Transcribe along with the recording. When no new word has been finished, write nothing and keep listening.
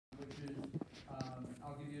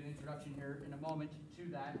an introduction here in a moment to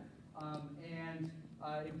that.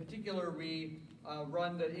 In particular, we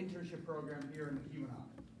run the internship program here in the Calumet.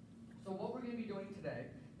 So what we're going to be doing today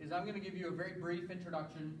is I'm going to give you a very brief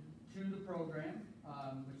introduction to the program,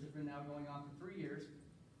 which has been now going on for 3 years,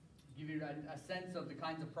 give you a sense of the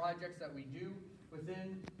kinds of projects that we do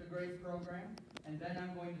within the GRACE program, and then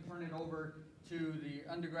I'm going to turn it over to the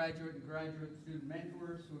undergraduate and graduate student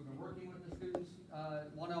mentors who have been working with the students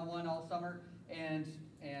one-on-one all summer, and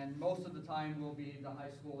most of the time will be the high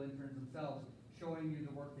school interns themselves showing you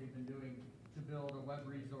the work they've been doing to build a web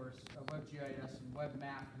resource, a WebGIS and web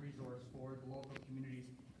map resource for the local communities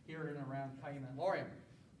here and around Calumet-Laurium.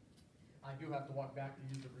 I do have to walk back to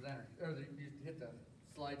use the presenter, or to hit the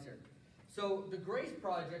slides here. So the GRACE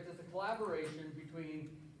project is a collaboration between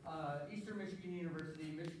Eastern Michigan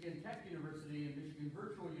University, Michigan Tech University, and Michigan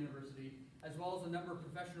Virtual University, as well as a number of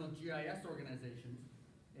professional GIS organizations.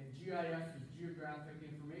 And GIS is Geographic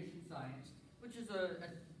Information Science, which is a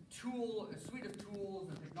suite of tools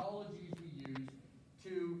and technologies we use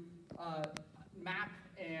to map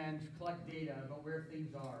and collect data about where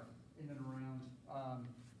things are in and around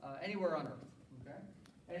anywhere on Earth. Okay?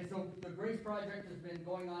 And so the GRACE project has been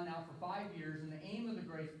going on now for 5 years, and the aim of the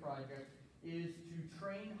GRACE project is to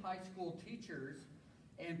train high school teachers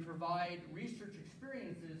and provide research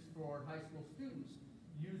experiences for high school students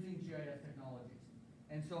using GIS technologies.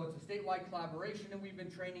 And so it's a statewide collaboration, and we've been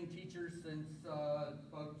training teachers since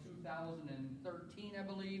about 2013, I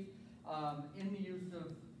believe, in the use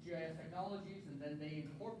of GIS technologies, and then they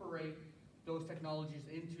incorporate those technologies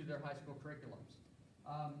into their high school curriculums.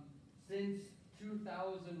 Since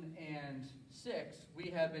 2006, we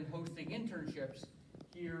have been hosting internships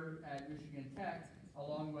here at Michigan Tech,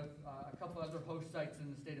 along with a couple other host sites in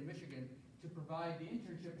the state of Michigan, to provide the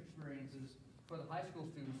internship experiences for the high school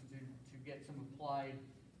students to get some applied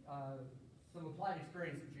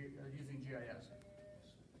experience using GIS.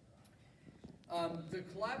 The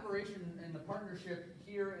collaboration and the partnership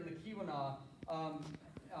here in the Keweenaw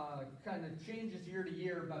kind of changes year to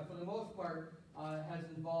year, but for the most part has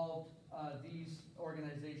involved these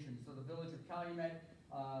organizations. So the Village of Calumet,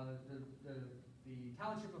 the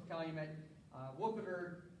Township of Calumet,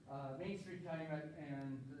 Whoopiter, Main Street Calumet,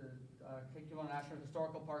 and the Keweenaw National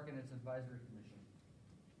Historical Park and its advisory commission.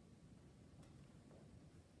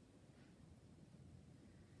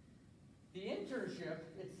 The internship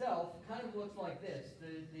itself kind of looks like this.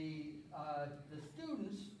 The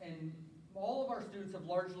students, and all of our students have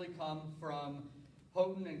largely come from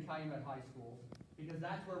Houghton and Calumet high schools, because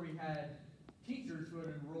that's where we had teachers who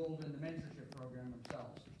had enrolled in the mentorship program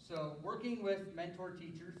themselves. So working with mentor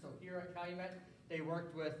teachers, so here at Calumet, they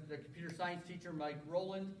worked with the computer science teacher, Mike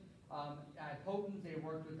Rowland. At Houghton, they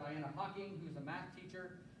worked with Diana Hocking, who's a math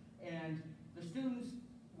teacher. And the students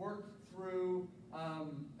worked through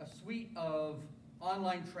a suite of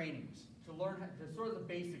online trainings to learn sort of the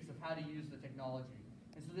basics of how to use the technology.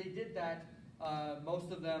 And so they did that,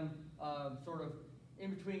 most of them sort of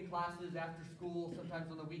in between classes, after school, sometimes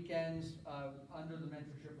on the weekends, under the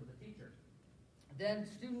mentorship of the teacher. Then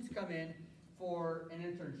students come in for an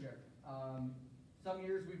internship. Some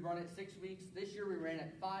years we've run it 6 weeks. This year we ran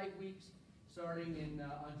it 5 weeks, starting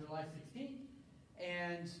on July 16th.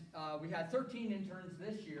 And we had 13 interns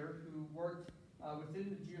this year who worked within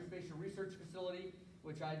the Geospatial Research Facility,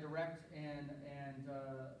 which I direct, and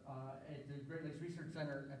at the Great Lakes Research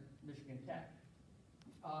Center at Michigan Tech.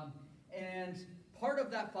 And part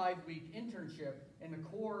of that 5-week internship and the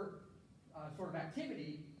core sort of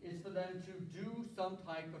activity is for them to do some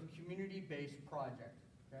type of community-based project.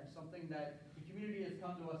 Okay? Something that the community has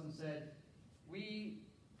come to us and said, we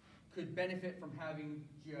could benefit from having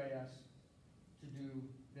GIS to do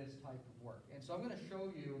this type of work. And so I'm going to show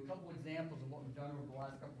you a couple examples of what we've done over the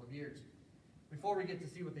last couple of years before we get to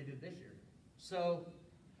see what they did this year. So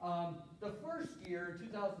the first year,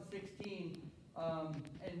 2016,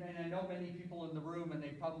 and I know many people in the room, and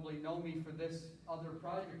they probably know me for this other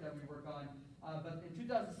project that we work on, but in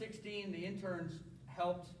 2016, the interns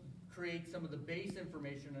helped create some of the base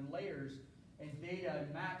information and layers and data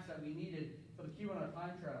and maps that we needed for the Keweenaw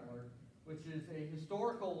Time Traveler, which is a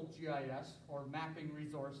historical GIS or mapping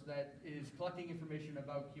resource that is collecting information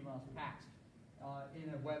about Keweenaw's past in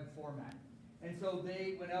a web format. And so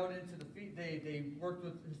they went out into the field, they worked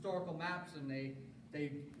with historical maps, and they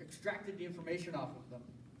extracted the information off of them.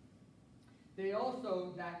 They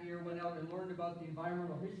also, that year, went out and learned about the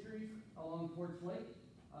environmental histories along Porch Lake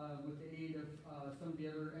with the aid of some of the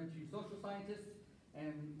other MTU social scientists,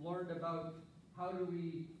 and learned about how do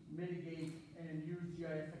we mitigate and use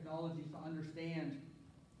GIS technologies to understand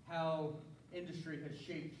how industry has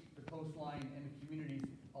shaped the coastline and the communities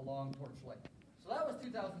along Porch Lake. So that was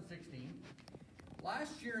 2016.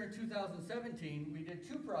 Last year in 2017, we did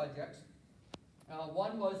two projects.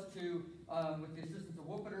 One was to, with the assistance of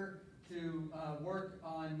Whoopiter, to work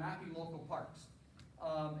on mapping local parks.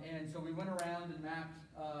 And so we went around and mapped,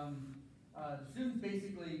 the students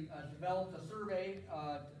basically developed a survey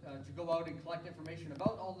to go out and collect information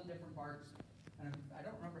about all the different parks. And I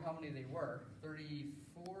don't remember how many they were,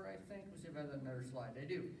 34 I think, we'll see if I have another slide, I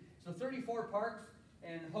do. So 34 parks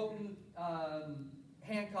in Houghton,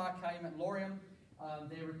 Hancock, Calumet-Laurium.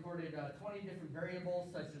 They recorded 20 different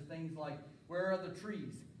variables, such as things like where are the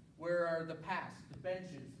trees, where are the paths, the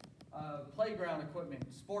benches, playground equipment,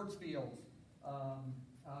 sports fields,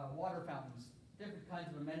 water fountains, different kinds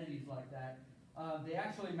of amenities like that. They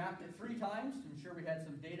actually mapped it 3 times to ensure we had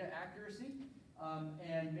some data accuracy,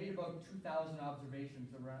 and made about 2,000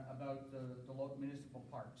 observations around, about the local municipal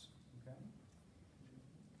parks. Okay.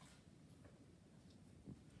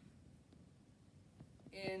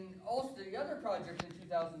 In also the other project in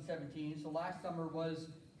 2017, so last summer, was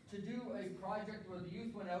to do a project where the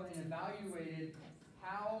youth went out and evaluated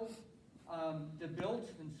how the built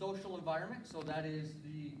and social environment, so that is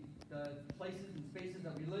the places and spaces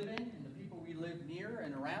that we live in and the people we live near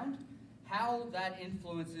and around, how that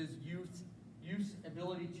influences youth's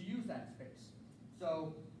ability to use that space.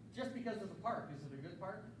 So just because it's a park, is it a good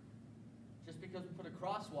park? Just because we put a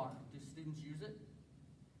crosswalk, do students use it?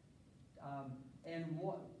 And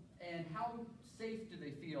how safe do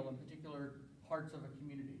they feel in particular parts of a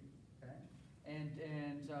community? Okay?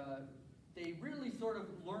 And they really sort of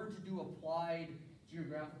learned to do applied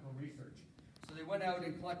geographical research. So they went out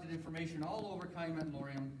and collected information all over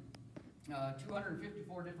Calumet-Laurium,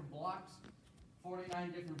 254 different blocks,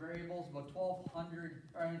 49 different variables, about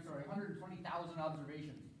 120,000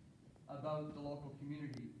 observations about the local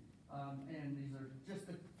community. And these are just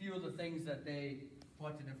a few of the things that they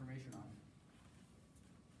collected information on.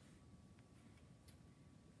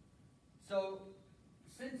 So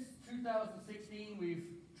since 2016, we've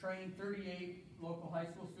trained 38 local high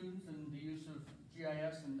school students in the use of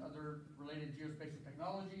GIS and other related geospatial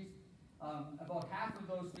technologies. About half of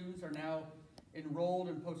those students are now enrolled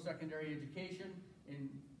in post-secondary education in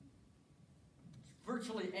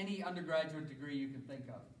virtually any undergraduate degree you can think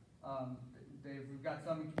of. We've got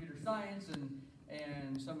some in computer science and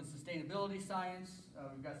some in sustainability science.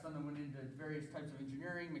 We've got some that went into various types of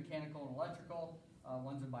engineering, mechanical and electrical,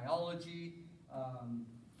 one's in biology,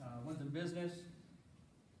 one's in business.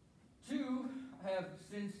 2 have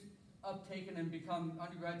since uptaken and become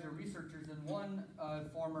undergraduate researchers, and one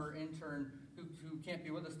former intern who can't be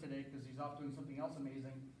with us today because he's off doing something else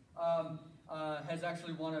amazing, has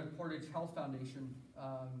actually won a Portage Health Foundation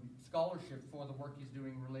scholarship for the work he's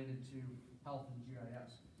doing related to health and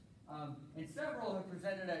GIS. And several have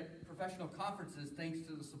presented at professional conferences thanks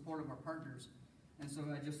to the support of our partners. And so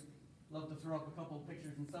I just love to throw up a couple of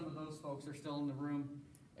pictures, and some of those folks are still in the room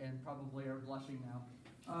and probably are blushing now.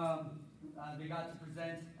 They got to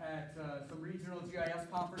present at some regional GIS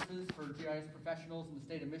conferences for GIS professionals in the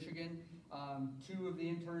state of Michigan. 2 of the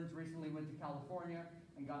interns recently went to California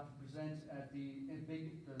and got to present at the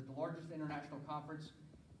largest international conference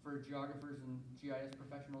for geographers and GIS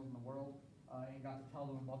professionals in the world, and got to tell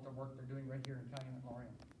them about the work they're doing right here in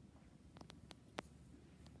Calumet-Laurium.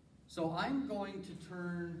 So I'm going to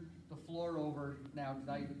turn the floor over now,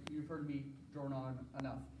 because you've heard me drone on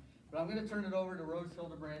enough. But I'm going to turn it over to Rose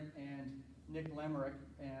Hildebrandt and Nick Lemerick,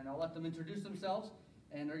 and I'll let them introduce themselves,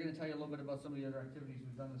 and they're going to tell you a little bit about some of the other activities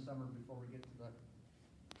we've done this summer before we get to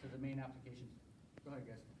the main applications. Go ahead,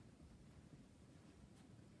 guys.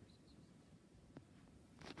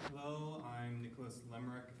 Hello, I'm Nicholas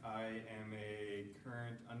Lemerick. I am a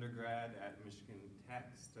current undergrad at Michigan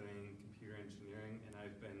Tech studying computer engineering, and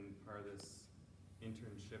I've been part of this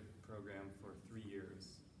internship program for 3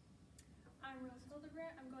 years. I'm Rose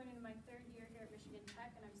Hildebrandt. I'm going into my 3rd year here at Michigan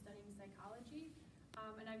Tech, and I'm studying psychology.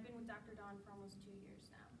 And I've been with Dr. Dawn for almost 2 years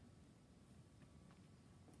now.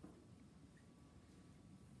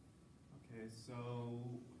 Okay, so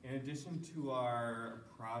in addition to our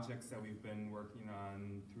projects that we've been working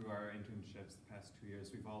on through our internships the past 2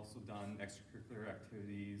 years, we've also done extracurricular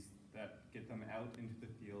activities that get them out into the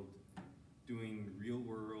field doing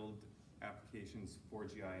real-world applications for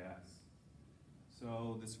GIS.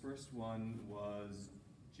 So this first one was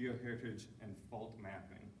geoheritage and fault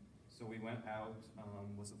mapping. So we went out,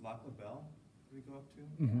 was it Lac La Belle did we go up to?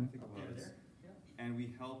 Mm-hmm. Yeah, I think it was. Yeah. And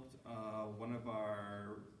we helped one of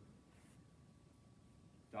our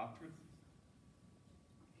doctorate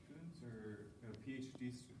students or a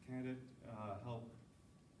PhD candidate help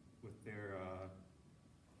with their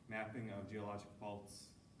mapping of geologic faults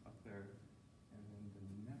up there. And then the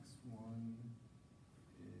next one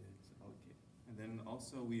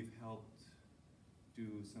also we've helped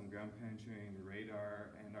do some ground penetrating radar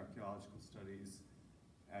and archaeological studies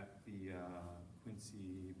at the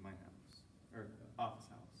Quincy Mine House, or Office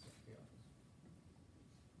House.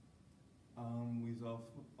 We've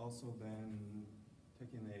also been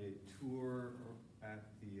taking a tour at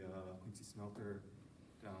the Quincy Smelter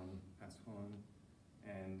down past home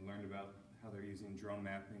and learned about how they're using drone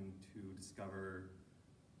mapping to discover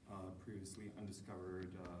previously undiscovered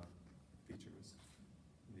features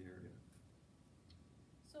in the area.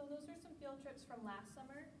 So those are some field trips from last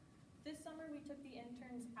summer. This summer we took the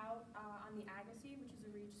interns out on the Agassiz, which is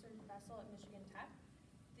a research vessel at Michigan Tech.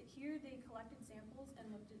 Here they collected samples and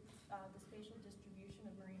looked at the spatial distribution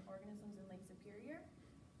of marine organisms in Lake Superior.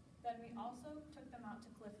 Then we also took them out to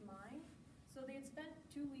Cliff Mine. So they had spent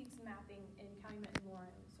 2 weeks mapping in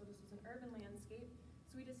Calumet-Laurium. So this was an urban landscape.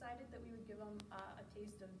 So we decided that we would give them a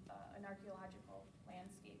taste of an archaeological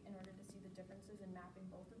landscape in order to see the differences in mapping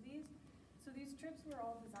both of these. So these trips were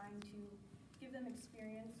all designed to give them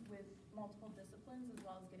experience with multiple disciplines as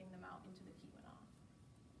well as getting them out into the Keweenaw.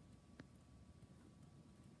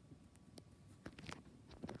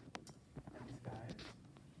 Thanks, guys.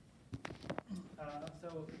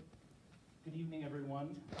 So, good evening,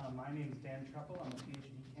 everyone. My name is Dan Truppel. I'm a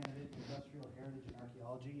PhD candidate in Industrial Heritage and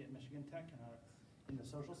Archaeology at Michigan Tech in the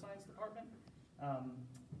Social Science Department.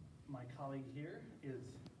 My colleague here is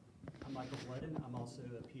I'm Michael Bledden. I'm also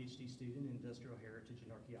a PhD student in Industrial Heritage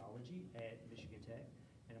and Archaeology at Michigan Tech,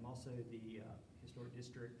 and I'm also the Historic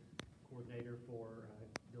District Coordinator for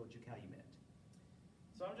Village of Calumet.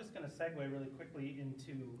 So I'm just going to segue really quickly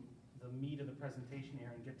into the meat of the presentation here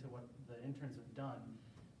and get to what the interns have done.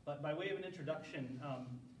 But by way of an introduction,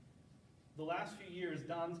 the last few years,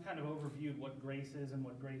 Don's kind of overviewed what GRACE is and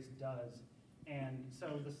what GRACE does. And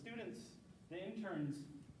so the students, the interns,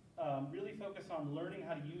 really focus on learning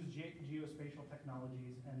how to use geospatial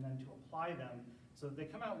technologies and then to apply them so that they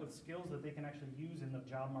come out with skills that they can actually use in the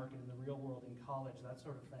job market, in the real world, in college, that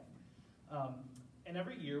sort of thing. And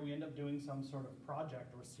every year we end up doing some sort of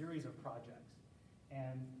project or a series of projects.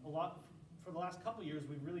 And for the last couple years,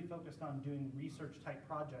 we've really focused on doing research type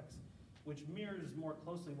projects, which mirrors more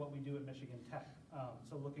closely what we do at Michigan Tech.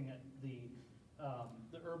 So looking at the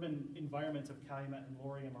urban environments of Calumet and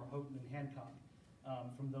Laurium or Houghton and Hancock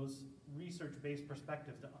from those research-based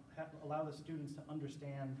perspectives to allow the students to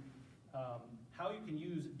understand how you can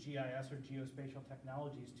use GIS or geospatial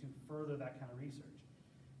technologies to further that kind of research.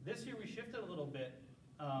 This year we shifted a little bit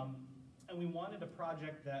and we wanted a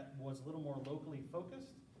project that was a little more locally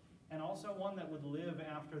focused and also one that would live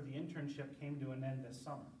after the internship came to an end this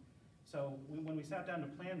summer. So when we sat down to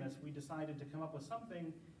plan this, we decided to come up with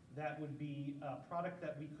something that would be a product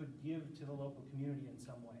that we could give to the local community in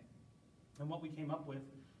some way. And what we came up with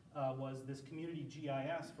was this community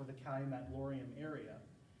GIS for the Calumet-Laurium area.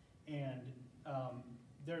 And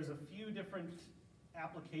there's a few different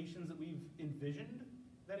applications that we've envisioned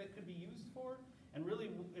that it could be used for. And really,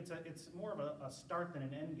 it's more of a start than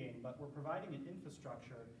an end game, but we're providing an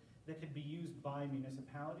infrastructure that could be used by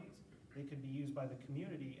municipalities, they could be used by the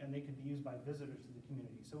community, and they could be used by visitors to the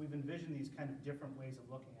community. So we've envisioned these kind of different ways of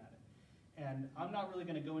looking at it. And I'm not really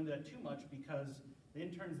going to go into that too much because the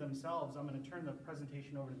interns themselves, I'm going to turn the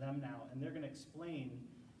presentation over to them now, and they're going to explain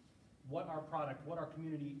what our product, what our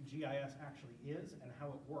community GIS actually is, and how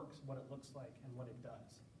it works, what it looks like, and what it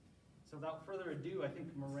does. So without further ado, I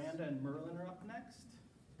think Miranda and Merlin are up next.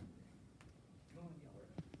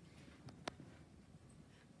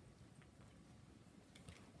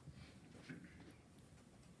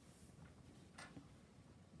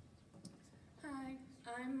 Hi,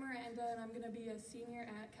 I'm Miranda, and I'm going to be a senior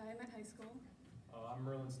at Calumet High School. I'm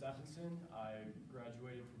Merlin Stephenson. I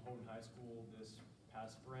graduated from Houghton High School this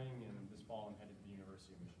past spring, and this fall I'm headed to the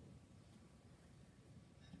University of Michigan.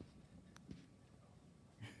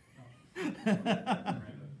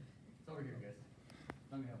 Miranda. It's over here, guys.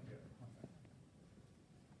 Let me help you. One second.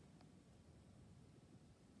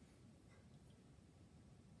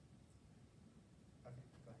 Okay,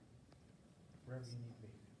 go ahead. Wherever you need to be.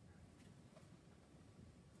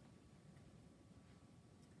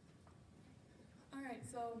 All right,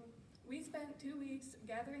 so we spent 2 weeks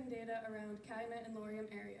gathering data around Calumet and Laurium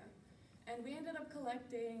area, and we ended up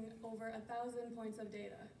collecting over 1,000 points of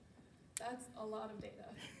data. That's a lot of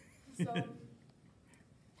data. So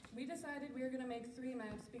we decided we were going to make 3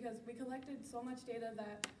 maps because we collected so much data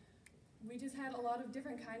that we just had a lot of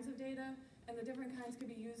different kinds of data, and the different kinds could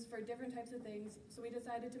be used for different types of things. So we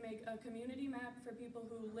decided to make a community map for people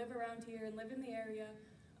who live around here and live in the area,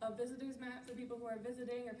 a visitor's map for people who are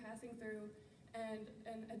visiting or passing through, and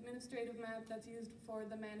an administrative map that's used for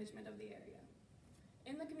the management of the area.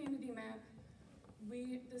 In the community map,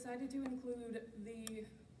 we decided to include the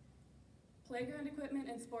playground equipment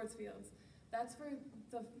and sports fields. That's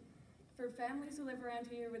for families who live around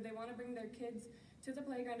here where they want to bring their kids to the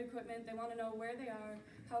playground equipment. They want to know where they are,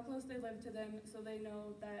 how close they live to them, so they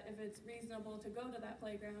know that if it's reasonable to go to that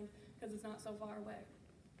playground because it's not so far away.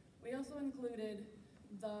 We also included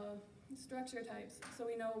the structure types, so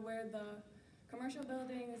we know where the commercial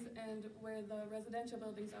buildings and where the residential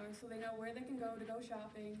buildings are, so they know where they can go to go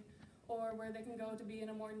shopping or where they can go to be in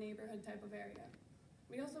a more neighborhood type of area.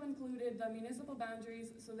 We also included the municipal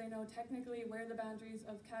boundaries, so they know technically where the boundaries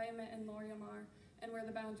of Calumet and Laurium are and where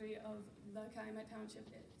the boundary of the Calumet Township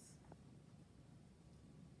is.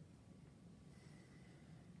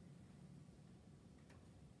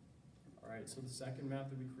 All right, so the second map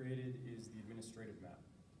that we created is the administrative map.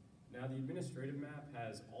 Now, the administrative map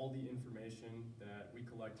has all the information that we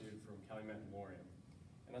collected from Calumet and Laurium.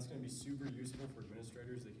 And that's gonna be super useful for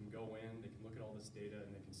administrators. They can go in, they can look at all this data,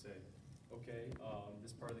 and they can say, okay,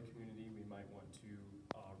 this part of the community we might want to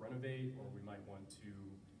renovate, or we might want to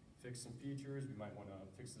fix some features, we might want to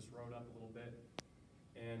fix this road up a little bit.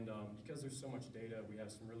 And because there's so much data, we have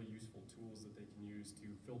some really useful tools that they can use to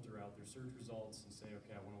filter out their search results and say,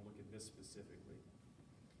 okay, I want to look at this specifically.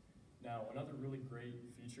 Now, another really great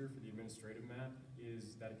feature for the administrative map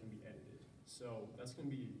is that it can be edited. So that's going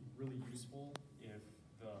to be really useful if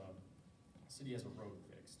the city has a road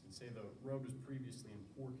fixed, and say the road was previously in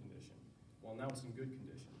poor condition. Well, now it's in good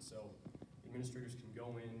condition, so administrators can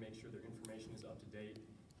go in, make sure their information is up to date,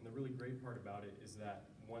 and the really great part about it is that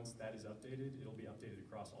once that is updated, it'll be updated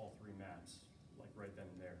across all three maps, like right then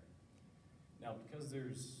and there. Now, because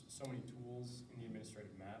there's so many tools in the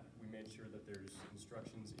administrative map, we made sure that there's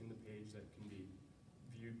instructions in the page that can be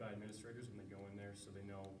viewed by administrators when they go in there, so they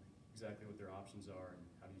know exactly what their options are and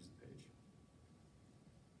how to use the page.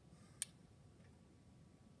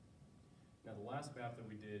 Now, the last map that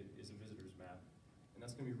we did is a visitor's map, and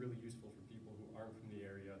that's going to be really useful for people who aren't from the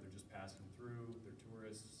area. They're just passing through, they're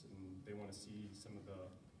tourists, and they want to see some of the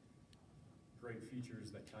great features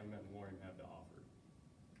that Calumet and Laurium have to offer.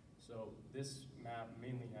 So this map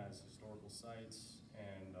mainly has historical sites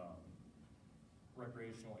and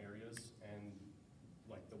recreational areas, and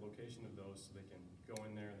like the location of those, so they can go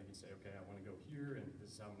in there and they can say, okay, I want to go here, and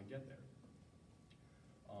this is how I'm going to get there.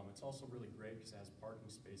 It's also really great because it has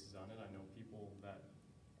parking spaces on it. I know people that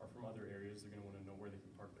are from other areas, they're going to want to know where they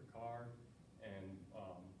can park their car and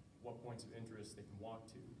what points of interest they can walk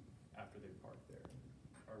to after they've parked there,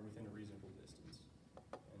 or within a reasonable distance.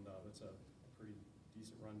 And that's a pretty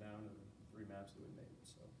decent rundown of the three maps that we made.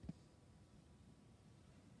 So.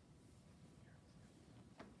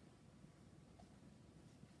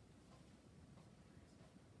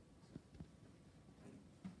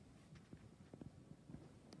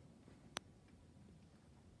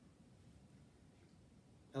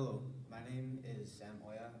 Hello, my name is Sam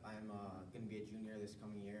Oya. I'm going to be a junior this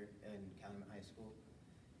coming year in Calumet High School.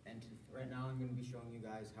 And right now I'm going to be showing you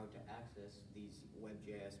guys how to access these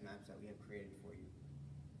WebGIS maps that we have created for you.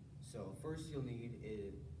 So first all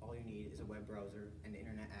you need is a web browser and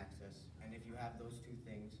internet access. And if you have those two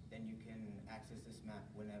things, then you can access this map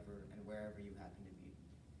whenever and wherever you happen to be.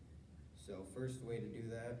 So first way to do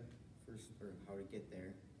that, or how to get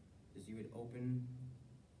there, is you would open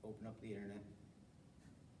up the internet.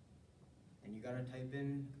 And you gotta type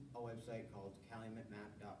in a website called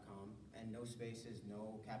calumetmap.com, and no spaces,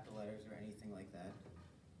 no capital letters or anything like that.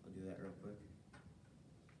 I'll do that real quick.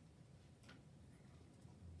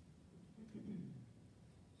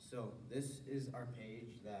 So this is our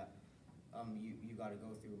page that you gotta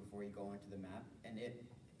go through before you go onto the map, and it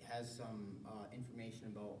has some information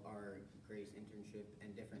about our GRACE internship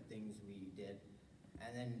and different things we did.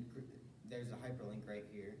 And then there's a hyperlink right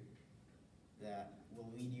here that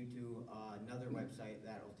will lead you to another website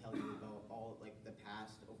that will tell you about all over the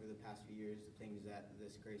past few years, the things that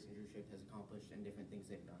this GRACE internship has accomplished and different things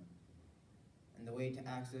they've done. And the way to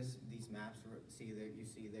access these maps, you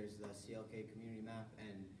see there's the CLK community map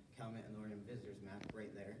and Calumet and Laurium visitors map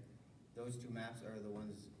right there. Those two maps are the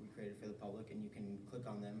ones we created for the public, and you can click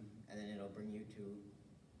on them and then it'll bring you to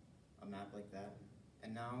a map like that.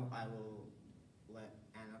 And now I will let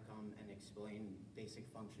Anna come and explain basic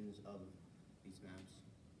functions of these maps.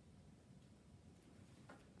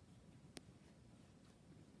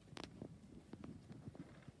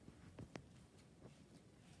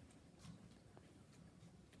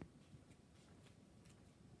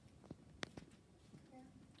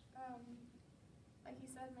 Like he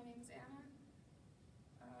said, my name is Anna.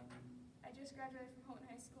 I just graduated from Houghton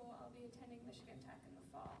High School. I'll be attending Michigan Tech in the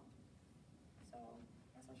fall. So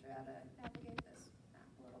I guess I'll show you how to navigate this map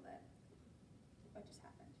a little bit. What just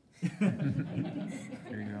happened?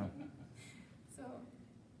 There you go. So,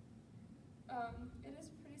 it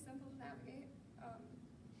is pretty simple to navigate.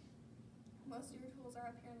 Most of your tools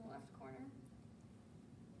are up here in the left corner.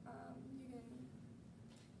 You can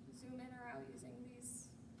zoom in or out using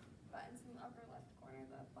these buttons in the upper left corner,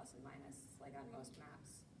 the plus and minus, like on most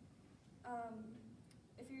maps.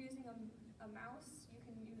 If you're using a mouse, you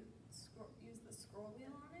can use the scroll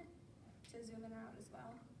wheel on it to zoom in and out as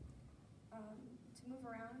well. To move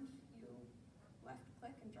around, you left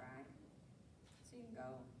click and drag, so you can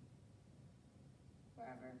go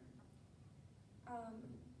wherever.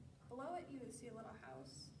 Below it, you see a little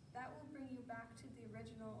house. That will bring you back to the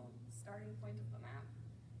original starting point of the map.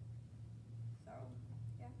 So,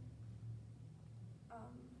 yeah.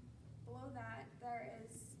 Below that, there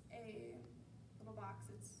is a little box.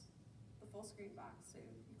 It's the full screen box. So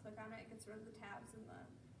you click on it, it gets rid of the tabs in the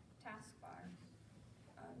taskbar.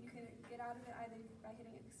 You can get out of it either by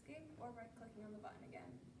hitting escape or by clicking on the button again.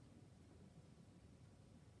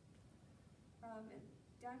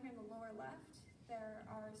 Down here in the lower left, there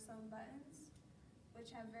are some buttons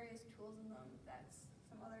which have various tools in them that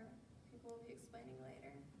some other people will be explaining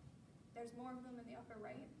later. There's more of them in the upper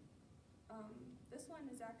right. This one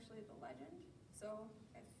is actually the legend. So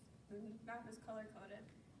if the map is color-coded,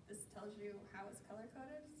 this tells you how it's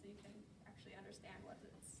color-coded, so you can actually understand what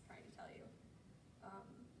it's trying to tell you.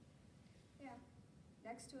 Yeah.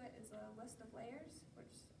 Next to it is a list of layers,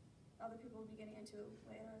 which other people will be getting into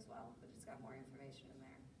later as well, but it's got more information in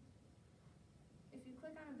there. If you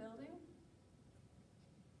click on a building,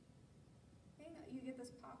 you get this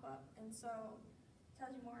pop-up, and so it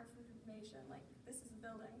tells you more information, like this is a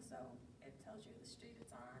building, so it tells you the street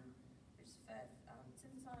it's on, there's Fifth.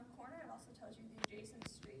 Since it's on a corner, it also tells you the adjacent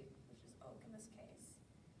street, which is Oak in this case,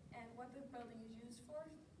 and what the building is used for,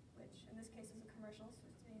 which in this case is a commercial, so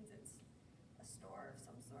it means it's a store of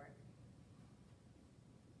some sort.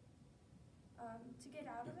 To get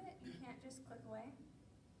out of it, you can't just click away.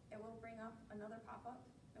 It will bring up another pop-up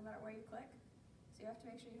no matter where you click, so you have to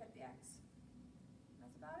make sure you hit the X.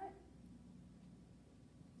 That's about it.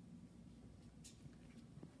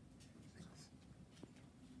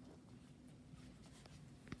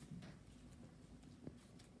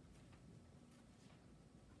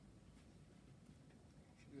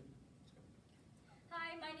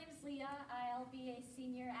 Hi, my name is Leah. I'll be a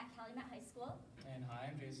senior at Calumet High School. And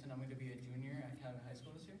hi, I'm Jason. I'm going to be a junior at Calumet High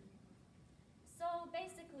School this year. So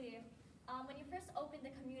basically, when you first open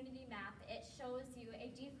the community map, it shows you a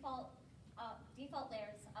default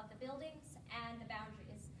layers of the buildings and the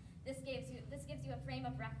boundaries. This gives you a frame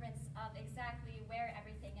of reference of exactly where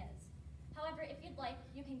everything is. However, if you'd like,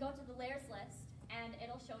 you can go to the layers list and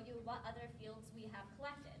it'll show you what other fields we have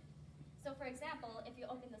collected. So for example, if you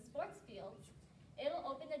open the sports fields, it'll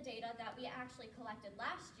open the data that we actually collected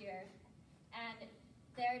last year, and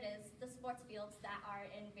there it is, the sports fields that are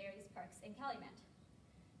in various parks in Calumet.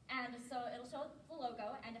 And so it'll show the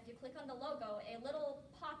logo, and if you click on the logo, a little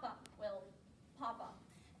pop-up will pop up.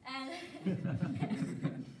 And,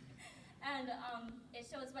 and it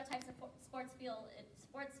shows what types of sports field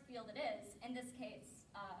it is, in this case,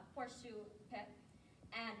 Horseshoe Pit,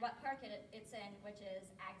 and what park it's in, which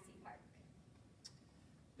is Agassiz Park.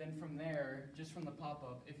 Then from there, just from the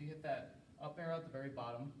pop-up, if you hit that up arrow at the very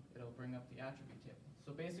bottom, it'll bring up the attribute table.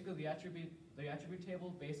 So basically, the attribute table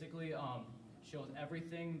basically shows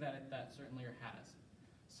everything that certain layer has.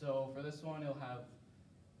 So for this one, it'll have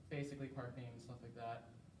basically park name and stuff like that.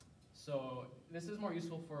 So this is more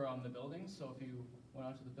useful for the buildings. So if you went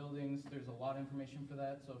onto the buildings, there's a lot of information for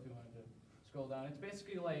that. So if you wanted to scroll down, it's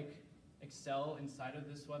basically like Excel inside of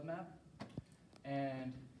this web map.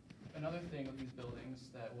 And another thing with these buildings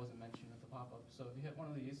that wasn't mentioned at the pop-up, so if you hit one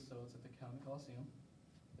of these, so it's at the Calumet-Laurium,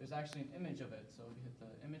 there's actually an image of it. So if you hit the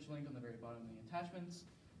image link on the very bottom of the attachments,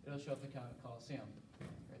 it'll show up the Calumet-Laurium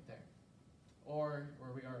right there. Or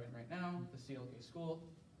where we are in right now, the CLK school.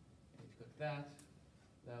 If you click that,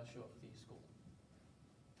 that'll show up the school.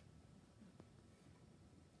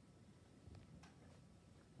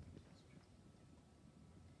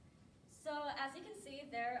 So as you can see,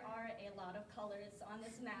 there are a lot of colors on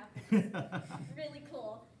this map, which is really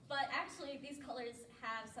cool. But actually, these colors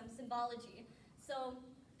have some symbology. So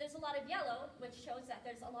there's a lot of yellow, which shows that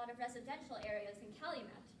there's a lot of residential areas in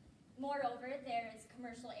Calumet. Moreover, there's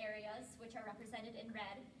commercial areas, which are represented in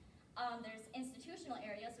red. There's institutional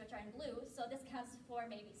areas, which are in blue, so this counts for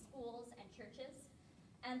maybe schools and churches.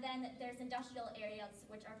 And then there's industrial areas,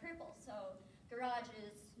 which are purple, so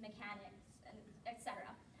garages, mechanics, and etc.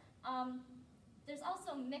 There's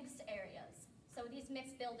also mixed areas. So these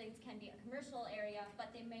mixed buildings can be a commercial area, but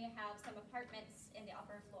they may have some apartments in the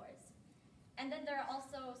upper floors. And then there are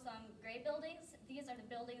also some gray buildings. These are the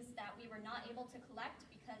buildings that we were not able to collect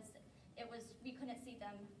because we couldn't see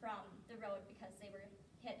them from the road because they were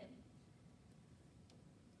hidden.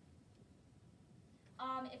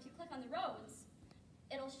 If you click on the roads,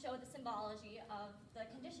 it'll show the symbology of the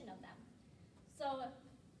condition of them. So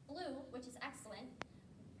blue, which is excellent,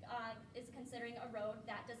 is considering a road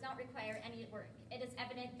that does not require any work. It is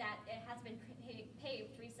evident that it has been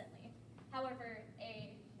paved recently. However,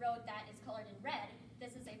 a road that is colored in red,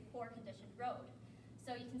 this is a poor conditioned road.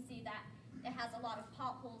 So you can see that it has a lot of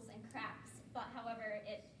potholes and cracks, but however,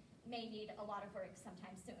 it may need a lot of work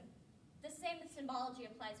sometime soon. The same symbology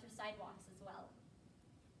applies for sidewalks as well.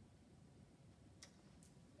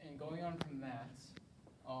 And going on from that,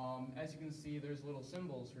 as you can see, there's little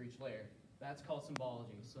symbols for each layer. That's called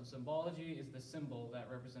symbology. So symbology is the symbol that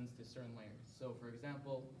represents the certain layers. So for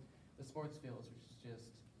example, the sports fields, which is just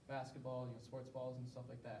basketball, sports balls and stuff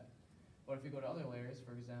like that. But if we go to other layers,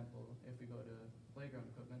 for example, if we go to playground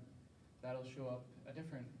equipment, that'll show up a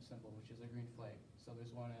different symbol, which is a green flag. So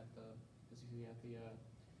there's one at the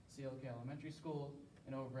CLK Elementary School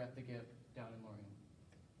and over at the GIP down in Laurium.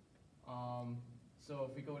 So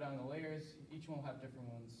if we go down the layers, each one will have different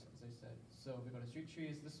ones, as I said. So if we go to street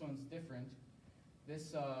trees, this one's different.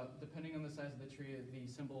 This, depending on the size of the tree, the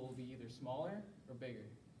symbol will be either smaller or bigger.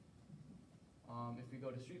 If we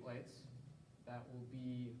go to street lights, that will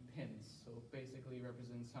be pins. So it basically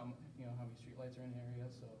represents how many street lights are in the area.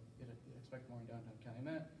 So you'd expect more in downtown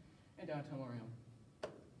Calumet and downtown Laurium.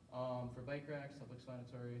 For bike racks,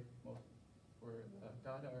 self-explanatory. Well, where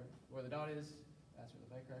the dot is, that's where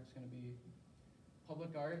the bike rack's going to be.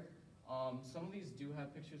 Public art. Some of these do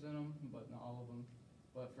have pictures in them, but not all of them.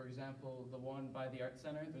 But for example, the one by the art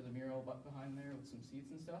center, there's a mural behind there with some seats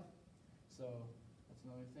and stuff. So that's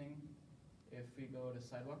another thing. If we go to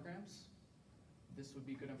sidewalk ramps, this would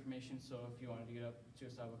be good information. So if you wanted to get up to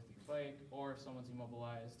a sidewalk with your bike, or if someone's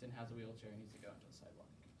immobilized and has a wheelchair and needs to go onto a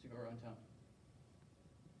sidewalk to go around town.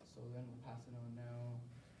 So then we'll pass it on now.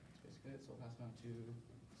 That's basically it. So we'll pass it on to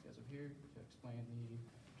these guys up here to explain the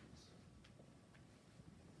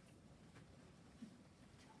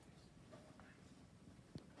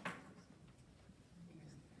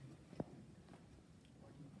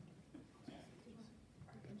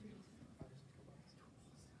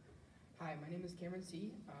Hi, my name is Cameron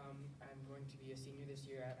C. I'm going to be a senior this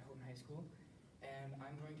year at Houghton High School, and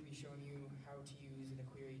I'm going to be showing you how to use the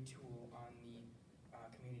query tool on the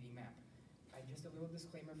community map. Just a little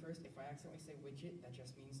disclaimer first, if I accidentally say widget, that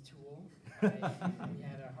just means tool. We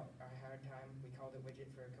had a hard time, we called it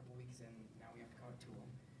widget for a couple weeks, and now we have to call it tool.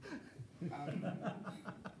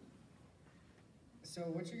 So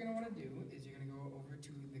what you're going to want to do is you're going to go over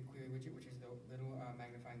to the query widget, which is the little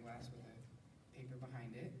magnifying glass with a paper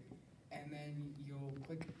behind it. And then you'll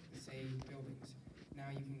click, say, buildings.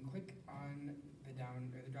 Now you can click on the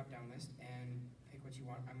drop-down list and pick what you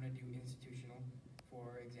want. I'm going to do institutional,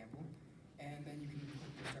 for example. And then you can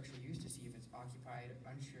click the structure used to see if it's occupied,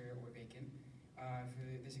 unsure, or vacant. For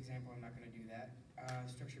this example, I'm not going to do that.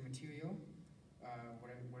 Structure material,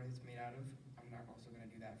 what it's made out of. I'm not also going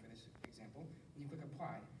to do that for this example. Then you click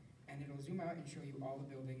apply, and it'll zoom out and show you all the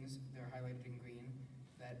buildings that are highlighted in green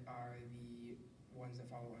that are the ones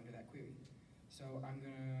that follow under that query. So I'm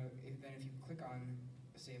gonna, if you click on,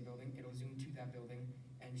 say, a building, it'll zoom to that building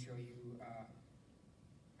and show you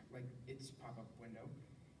like its pop-up window.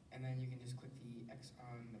 And then you can just click the X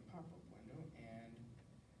on the pop-up window and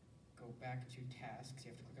go back to tasks.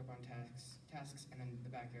 You have to click up on tasks, and then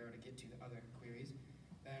the back arrow to get to the other queries.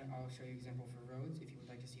 Then I'll show you an example for roads. If you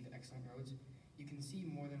would like to see the excellent roads, you can see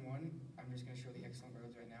more than one. I'm just gonna show the excellent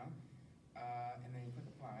roads right now. And then you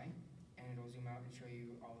click apply, and it'll zoom out and show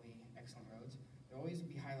you all the excellent roads. They'll always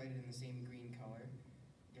be highlighted in the same green color.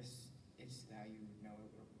 Just, it's how you know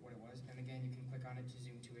what it was. And again, you can click on it to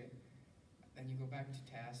zoom to it. Then you go back to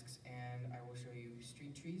tasks, and I will show you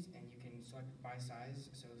street trees, and you can select by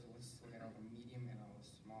size. So let's look at all the medium and all the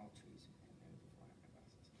small trees.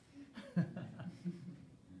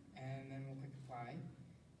 And then we'll click apply,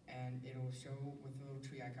 and it'll show with the little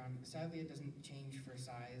tree icon. Sadly, it doesn't change for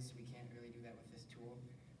size. We can't really do that with this tool.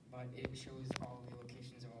 But it shows all the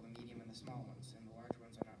locations of all the medium and the small ones, and the large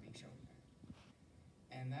ones are not being shown.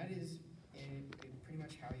 And that is pretty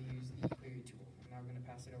much how you use the query tool. I'm now going to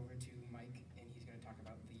pass it over to Mike, and he's going to talk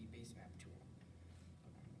about the base map tool.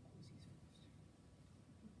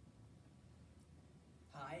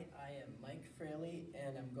 Hi, I am Mike Fraley,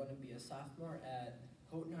 and I'm going to be a sophomore at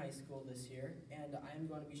Houghton High School this year, and I'm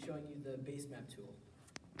going to be showing you the base map tool.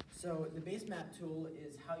 So the base map tool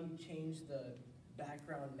is how you change the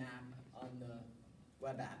background map on the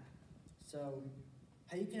web app. So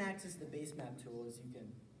how you can access the base map tool is you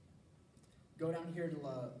can go down here to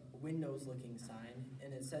the Windows looking sign,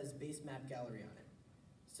 and it says base map gallery on it.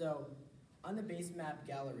 So on the base map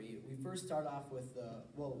gallery, we first start off with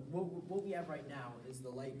what we have right now is the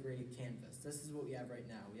light gray canvas. This is what we have right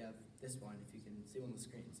now. We have this one, if you can see on the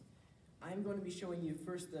screens. I'm going to be showing you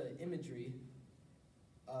first the imagery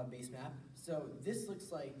base map. So this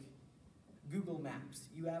looks like Google Maps.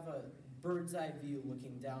 You have a bird's eye view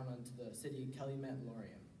looking down onto the city of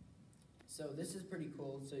Calumet-Laurium. So this is pretty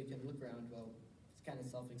cool, so you can look around. Well, it's kind of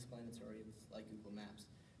self-explanatory. It's like Google Maps.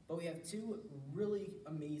 But we have two really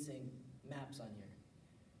amazing maps on here.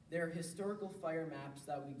 They're historical fire maps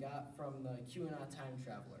that we got from the QAnon Time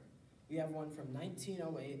Traveler. We have one from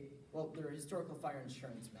 1908. Well, they're historical fire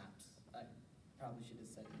insurance maps. I probably should have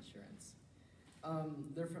said insurance.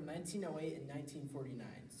 They're from 1908 and 1949.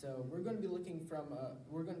 So we're going to be looking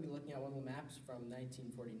at one of the maps from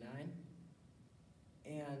 1949,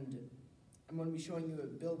 and I'm going to be showing you a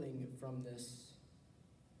building from this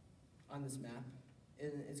on this map,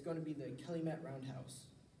 and it's going to be the Calumet Roundhouse.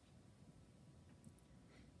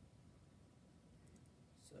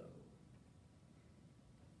 So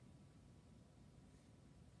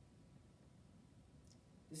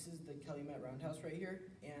this is the Calumet Roundhouse right here,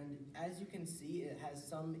 and as you can see, it has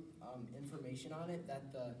some information on it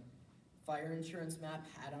that the fire insurance map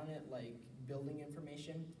had on it, like building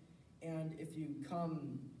information. And if you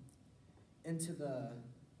come into the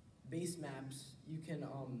base maps, you can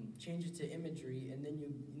change it to imagery, and then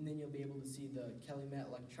you'll be able to see the Calumet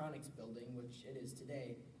Electronics building, which it is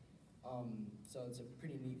today. So it's a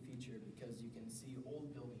pretty neat feature because you can see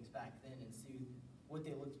old buildings back then and see what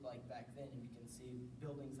they looked like back then, and you can see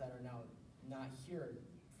buildings that are now not here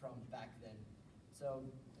from back then. So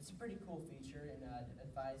it's a pretty cool feature, and I'd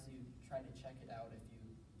advise you try to check it out if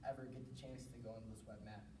you ever get the chance to go into this web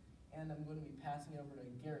map. And I'm going to be passing it over to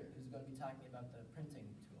Garrett, who's going to be talking about the printing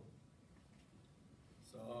tool.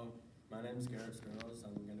 So my name is Garrett Skurlos.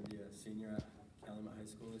 I'm going to be a senior at Calumet High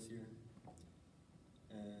School this year,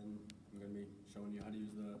 and I'm going to be showing you how to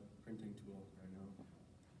use the printing tool right now.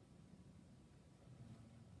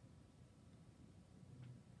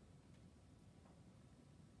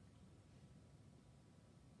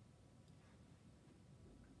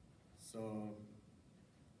 So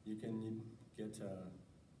you can get to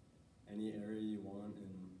any area you want,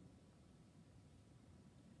 and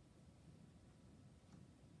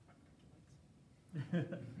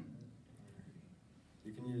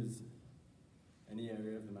you can use any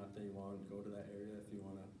area of the map that you want. Go to that area if you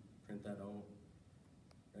want to print that out.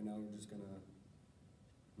 Right now I'm just gonna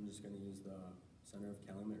use the center of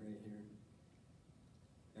Calumet right here,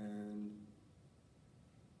 and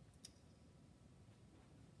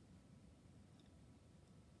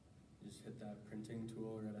just hit that printing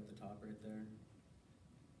tool right at the top right there.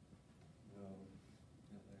 Oh,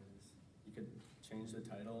 yeah, there it is. You could change the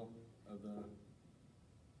title of the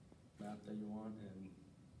map that you want, and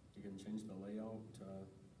you can change the layout to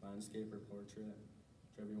landscape or portrait,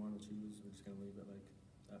 whichever you want to choose. We're just going to leave it like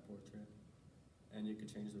that, portrait. And you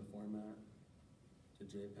could change the format to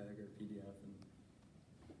JPEG or PDF, and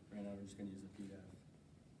right now we're just going to use the PDF.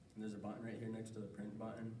 And there's a button right here next to the print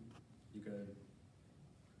button. You could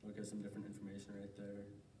look at some different information right there,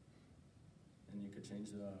 and you could change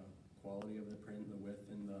the quality of the print, the width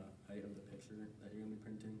and the height of the picture that you're going to be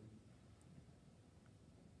printing.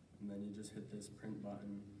 And then you just hit this print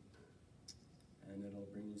button, and it'll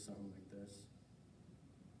bring you something like this.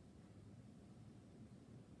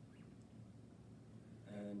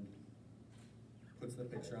 And puts the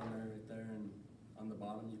picture on there right there, and on the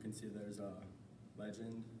bottom you can see there's a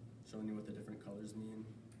legend showing you what the different colors mean.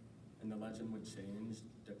 And the legend would change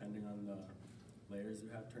depending on the layers you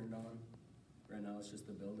have turned on. Right now it's just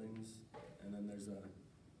the buildings, and then there's a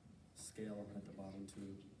scale at the bottom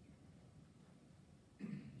too.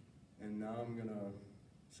 And now I'm gonna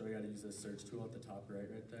show you how to use this search tool at the top right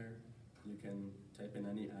there. You can type in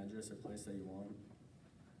any address or place that you want.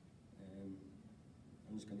 And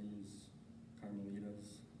I'm just gonna use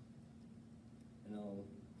Carmelitas. And I'll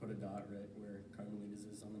put a dot right where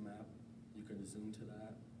Carmelitas is on the map. You could zoom to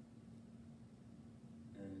that,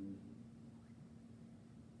 and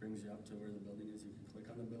brings you up to where the building is. You can click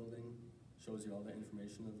on the building, shows you all the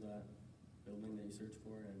information of that building that you search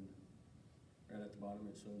for, and right at the bottom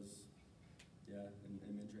it shows, yeah, an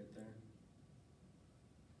image right there.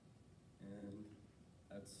 And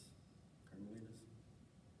that's Carmelitas.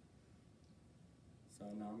 So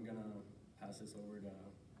now I'm gonna pass this over to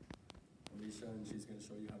Alicia, and she's gonna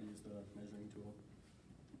show you how to use the measuring tool.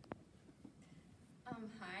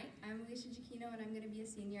 Hi, I'm Alicia Giacchino, and I'm going to be a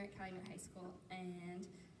senior at Calumet High School. And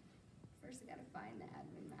First, I gotta find the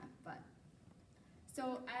admin map, but.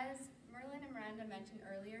 So as Merlin and Miranda mentioned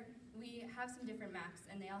earlier, we have some different maps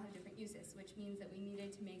and they all have different uses, which means that we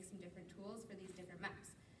needed to make some different tools for these different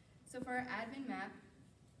maps. So for our admin map,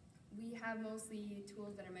 we have mostly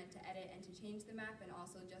tools that are meant to edit and to change the map, and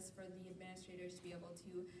also just for the administrators to be able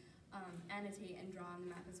to annotate and draw on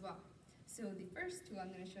the map as well. So the first tool I'm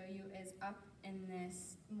going to show you is up in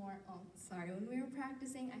this more, oh, sorry, when we were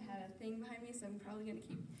practicing, I had a thing behind me, so I'm probably going to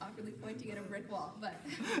keep awkwardly pointing at a brick wall, but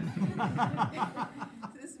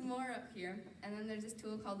this is more up here. And then there's this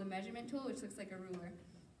tool called the measurement tool, which looks like a ruler.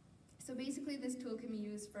 So basically this tool can be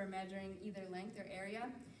used for measuring either length or area.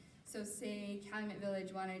 So say Calumet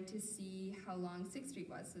Village wanted to see how long 6th Street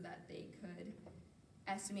was so that they could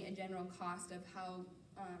estimate a general cost of how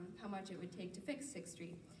much it would take to fix 6th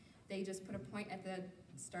Street. They just put a point at the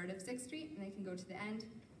start of 6th Street and they can go to the end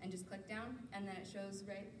and just click down, and then it shows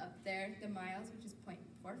right up there the miles, which is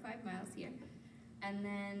 0.45 miles here. And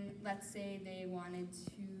then let's say they wanted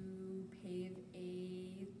to pave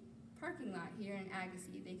a parking lot here in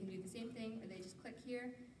Agassiz. They can do the same thing, or they just click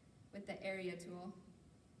here with the area tool,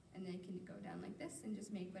 and they can go down like this and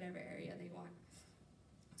just make whatever area they want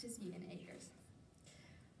to see in acres.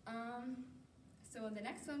 So the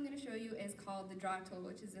next one I'm going to show you is called the draw tool,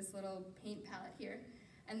 which is this little paint palette here.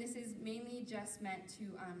 And this is mainly just meant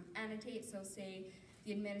to annotate. So say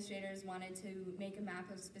the administrators wanted to make a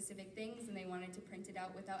map of specific things and they wanted to print it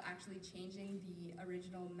out without actually changing the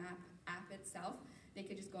original map app itself. They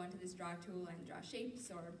could just go into this draw tool and draw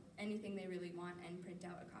shapes or anything they really want and print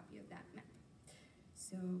out a copy of that map.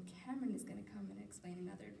 So Cameron is going to come and explain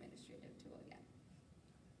another administrative tool again.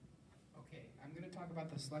 Okay, I'm going to talk about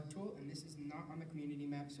the select tool, and this is not on the community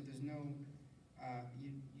map, so there's no,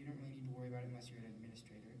 you don't really need to worry about it unless you're an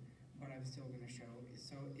administrator, but I'm still going to show.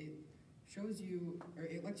 So it shows you, or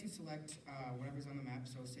it lets you select whatever's on the map.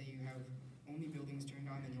 So say you have only buildings turned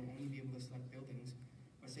on, then you'll only be able to select buildings.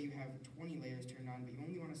 But say you have 20 layers turned on, but you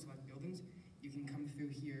only want to select buildings, you can come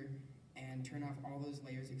through here and turn off all those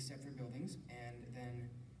layers except for buildings, and then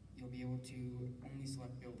you'll be able to only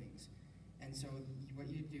select buildings. And so what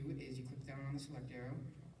you do is you click down on the select arrow,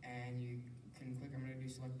 and you can click, I'm going to do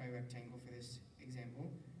select by rectangle for this example,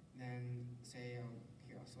 then say,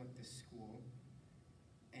 here, I'll select this school.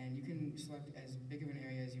 And you can select as big of an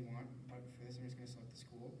area as you want, but for this I'm just going to select the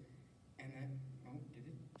school. And then, oh, did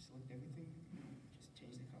it select everything? No, just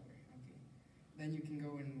change the color, okay. Then you can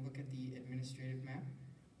go and look at the administrative map,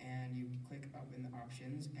 and you click up in the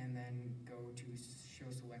options, and then go to show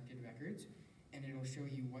selected records, and it'll show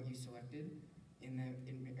you what you selected in the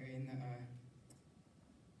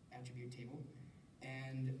attribute table,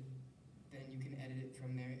 and then you can edit it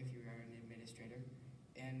from there if you are an administrator.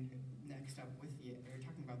 And next up with the, we're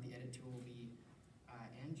talking about the edit tool will be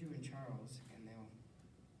Andrew and Charles, and they'll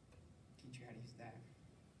teach you how to use that.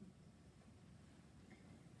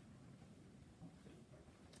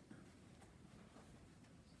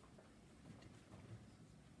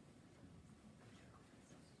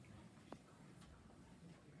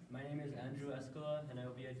 My name is Andrew Escola, and I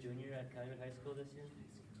will be a junior at Calumet High School this year.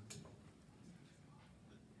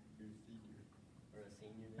 Or a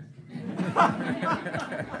senior this year.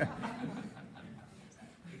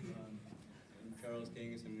 I'm Charles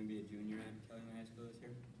Kings. I'm going to be a junior at Calumet High School this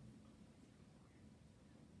year.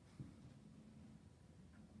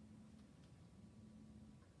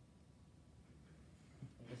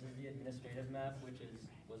 This is the administrative map, which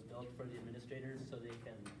was built for the administrators so they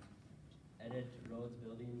can edit roads,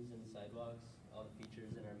 buildings, and sidewalks, all the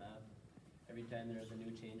features in our map. Every time there's a new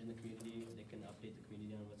change in the community, they can update the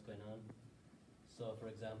community on what's going on. So for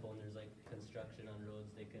example, when there's like construction on roads,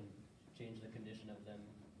 they can change the condition of them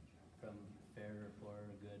from fair or poor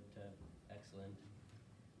or good to excellent.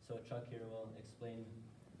 So Chuck here will explain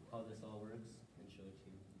how this all works and show it to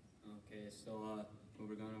you. Okay, so what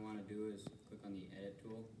we're going to want to do is click on the edit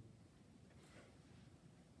tool.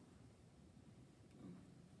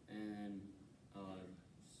 And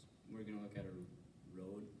we're going to look at a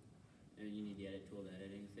road, and you need the edit tool to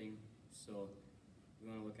edit anything. So we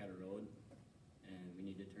want to look at a road, and we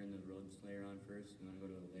need to turn the roads layer on first. We want to go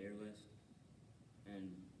to the layer list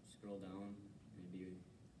and scroll down and view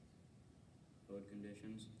road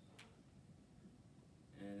conditions.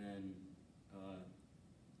 And then,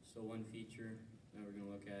 so one feature that we're going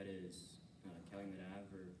to look at is Calumet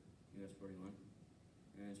Ave or US 41,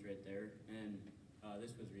 and it's right there. And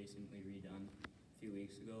this was recently redone a few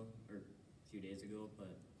weeks ago, or a few days ago,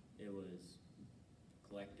 but it was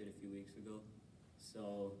collected a few weeks ago.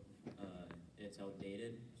 So it's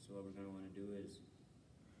outdated, so what we're going to want to do is,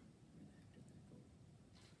 where the heck did that go?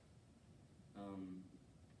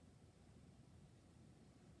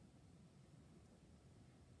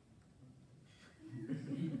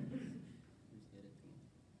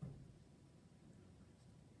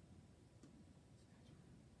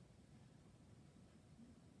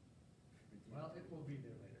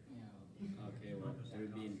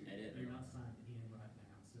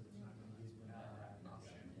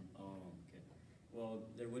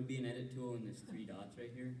 there would be an edit tool in this 3 dots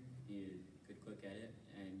right here. You could click edit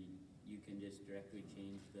and you can just directly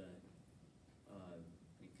change the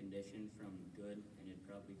condition from good, and it'd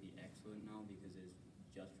probably be excellent now because it's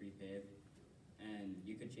just repaved. And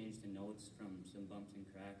you could change the notes from some bumps and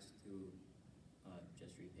cracks to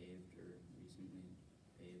just repaved or recently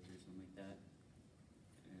paved or something like that.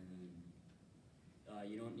 And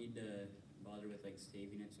you don't need to bother with like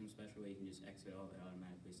saving it some special way. You can just exit out, it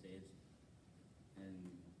automatically saves.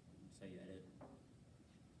 And that's how you edit.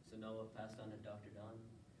 So now we'll pass on to Dr. Don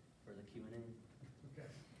for the Q&A. Okay.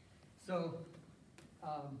 So,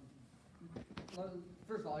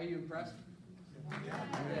 first of all, are you impressed? Yeah.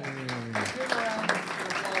 Give a round of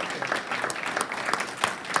applause here.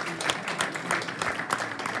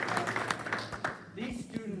 These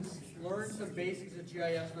students learned some basics of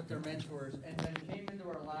GIS with their mentors and then came into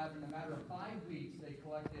our lab in a matter of 5 weeks. They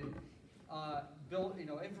collected built,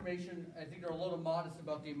 information. I think they're a little modest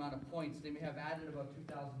about the amount of points. They may have added about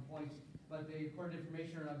 2,000 points, but they recorded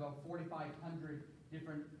information on about 4,500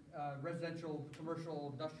 different residential,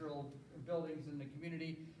 commercial, industrial buildings in the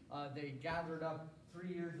community. They gathered up 3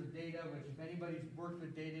 years of data, which if anybody's worked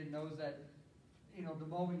with data knows that, the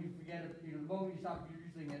moment you forget it, the moment you stop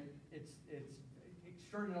using it, it's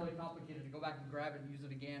extraordinarily complicated to go back and grab it and use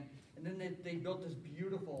it again. And then they built this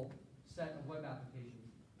beautiful set of web applications.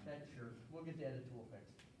 We'll get the edit tool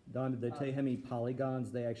fixed. Don, did they tell you how many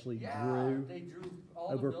polygons they actually drew? They drew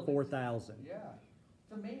all over the 4,000. Yeah,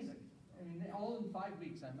 it's amazing. I mean, all in 5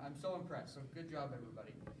 weeks. I'm so impressed. So good job,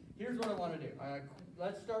 everybody. Here's what I want to do.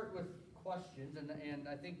 Let's start with questions, and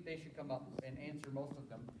I think they should come up and answer most of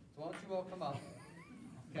them. So why don't you all come up?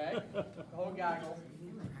 Okay, the whole gaggle.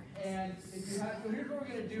 And if you have, so here's what we're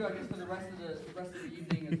going to do, I guess, for the rest of the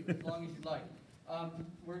evening, as long as you'd like.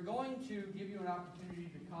 We're going to give you an opportunity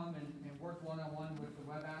to come and work one-on-one with the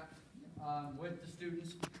web app, with the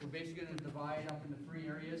students. We're basically going to divide up into 3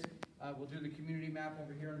 areas. We'll do the community map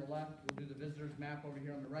over here on the left. We'll do the visitors map over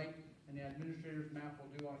here on the right. And the administrators map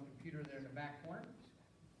we'll do on a computer there in the back corner.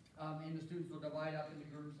 And the students will divide up into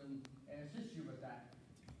groups and assist you with that.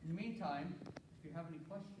 In the meantime, if you have any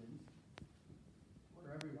questions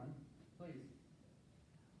for everyone, please.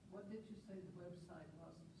 What did you say the website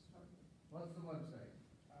was to start with? What's the website?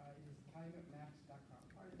 It is calumetmaps.com.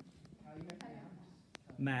 Calumet Maps.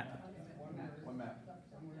 Map. One map.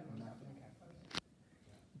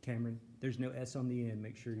 Cameron, there's no S on the end.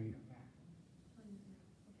 Make sure you.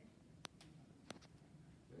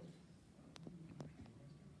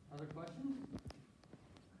 Other questions?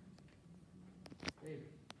 Dave.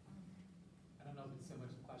 I don't know if it's so much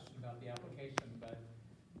a question about the application, but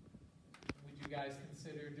would you guys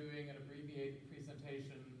consider doing an abbreviated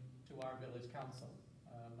presentation to our village council?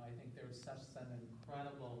 I think there's such an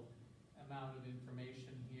incredible amount of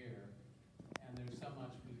information here, and there's so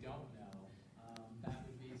much we don't know. That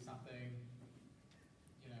would be something,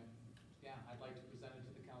 I'd like to present it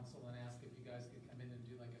to the council and ask if you guys could come in and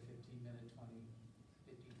do like a 15-minute,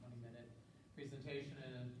 20-minute presentation,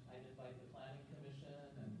 and I'd invite the Planning Commission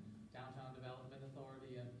and Downtown Development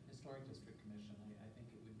Authority and Historic District Commission. I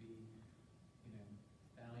think it would be,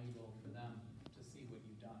 valuable for them to see what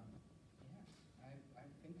you've done. Yes, I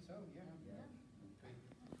think so, yeah. Yeah. Great.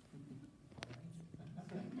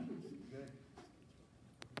 Good.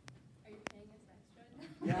 Are you paying us extra?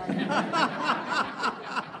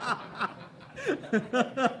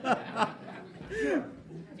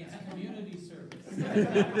 It's community service.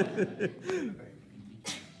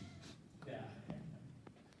 Yeah.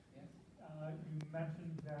 You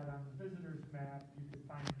mentioned that on the visitor's map, you could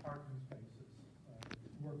find parking spaces,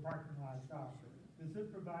 where parking lots are. Does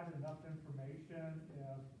it provide enough information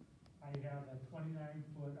if I have a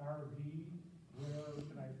 29-foot RV, where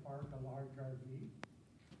can I park a large RV?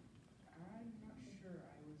 I'm not sure.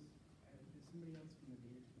 Did somebody else from the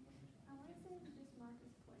data team? I want to say it's just marked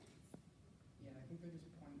as points. Yeah, I think they're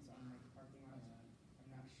just points on like parking lots. I'm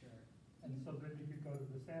not sure. And so then you could go to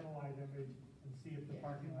the satellite image and see if the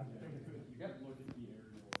parking lot's big. You can look at the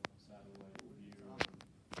aerial satellite view. You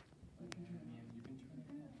can turn it on. You can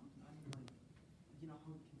turn it on. You know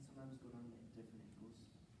how it can sometimes go down at different angles?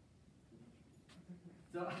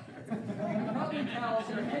 So, you can probably tell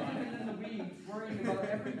they're hidden in the weeds, worrying about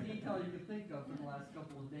every detail you could think of in the last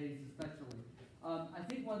couple of days, especially. I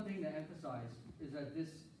think one thing to emphasize is that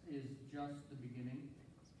this is just the beginning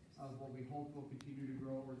of what we hope will continue to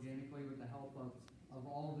grow organically with the help of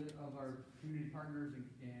all of our community partners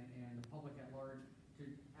and the public at large to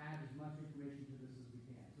add as much information to this as we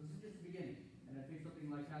can. So this is just the beginning. And I think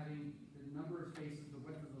something like having the number of spaces, the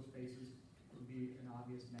width of those spaces would be an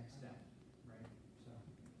obvious next step, right? So,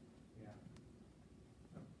 yeah.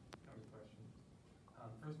 I have a question.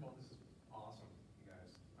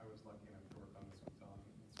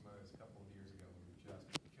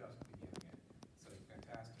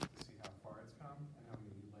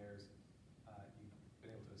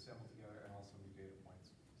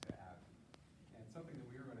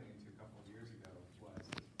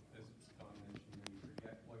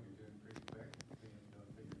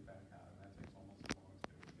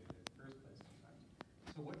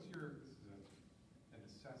 So what's your, this is an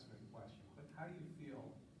assessment question, but how do you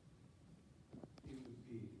feel it would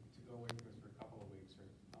be to go away from this for a couple of weeks or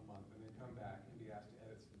a month and then come back and be asked to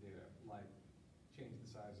edit some data, like change the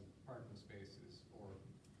size of parking spaces or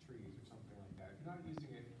trees or something like that? If you're not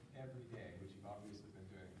using it every day, which you've obviously been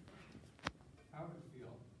doing, how would it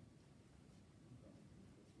feel?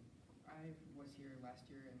 I was here last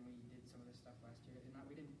year and we did some of this stuff last year. And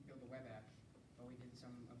we didn't build a web app, but we did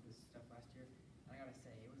some of this stuff last year. And I gotta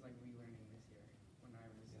say, it was like relearning this year when I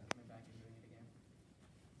was coming back and doing it again.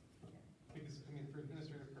 Because, I mean, for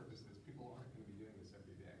administrative purposes, people aren't going to be doing this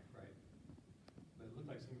every day, right? But it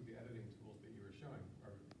looked like some of the editing tools that you were showing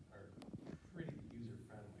are pretty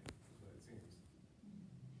user-friendly, is what it seems.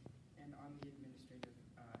 And on the administrative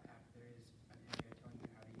app, there is an area telling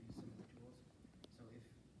you how to use some of the tools. So if,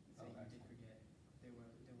 say, you did forget, there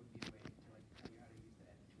would be a way to like tell you how to use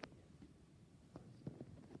the edit tool again.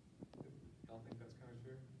 Y'all think that's kind of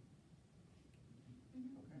true?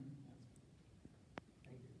 Okay.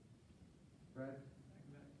 Thank you. Brad?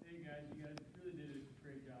 Hey guys, you guys really did a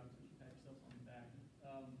great job, so you should pat yourselves on the back.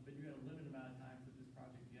 But you had a limited amount of time to put this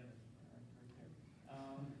project together.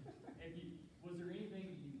 Was there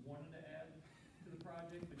anything that you wanted to add to the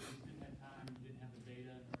project, but you just didn't have time, you didn't have the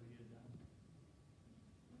data in order to get it done?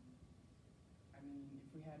 I mean,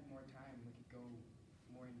 if we had more time, we could go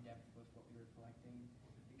more in depth with what we were collecting.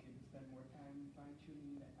 We could spend more time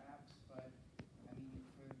fine-tuning the apps, but I mean,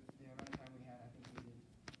 for the amount of time we had, I think we did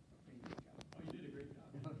a pretty good job. Oh, you did a great job.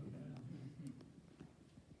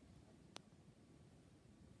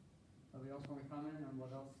 Anybody else want to comment on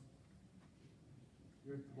what else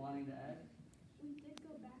you're wanting to add? We did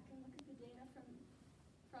go back and look at the data from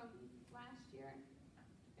last year,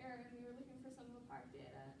 and we were looking for some of the park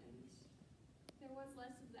data, and there was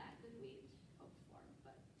less of that than we'd hoped for,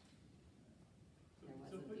 but there was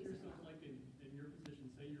So a put decent yourself amount. like in your position,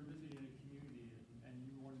 say you're visiting a community and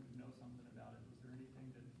you wanted to know something about it. Was there anything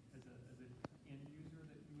that, as an end user,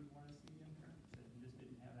 that you would want to see in terms that you just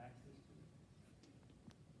didn't have access to?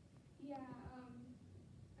 Yeah,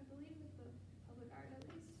 I believe with the public art at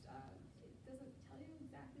least, it doesn't tell you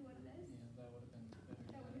exactly what it is. Yeah, that would have been better.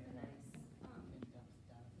 That would have been nice. In-depth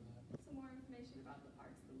data for that. Some more information about the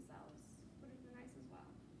parks themselves would have been nice as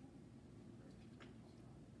well.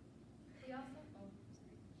 We also, oh,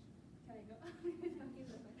 sorry, can I go?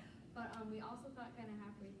 But we also thought kind of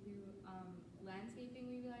halfway through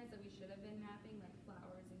landscaping, we realized that we should have been mapping like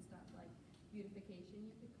flowers and stuff, like beautification,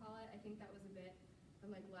 you could call it. I think that was a bit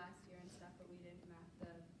from like last year and stuff, but we didn't map the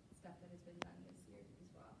stuff that has been done this year as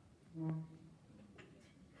well.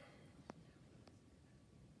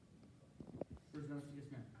 Where's the, yes,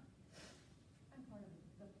 ma'am? I'm part of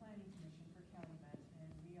the planning commission for Calumet, and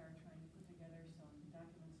we are trying to put together some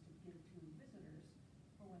documents to give to visitors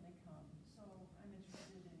for when they come. So I'm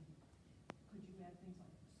interested in, could you add things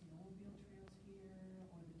like snowmobile trails here,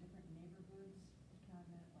 or the different neighborhoods of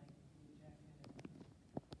Calumet, like Blue Jacket?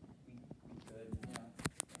 We could. Yeah.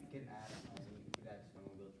 We could add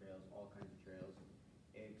snowmobile trails, all kinds of trails,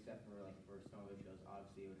 except for like for snowmobile trails,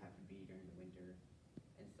 obviously it would have to be during the winter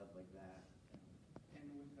and stuff like that. And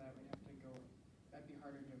with that, we'd have to go, that'd be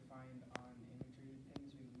harder to find on imagery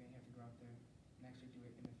things. We may have to go out there and actually do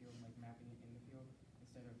it in the field, like mapping it in the field,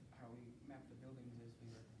 instead of how we map the buildings is we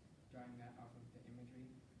were drawing that off of the imagery.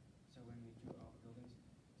 So when we drew all the buildings,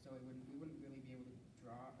 so we wouldn't really be able to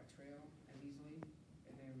draw a trail as easily.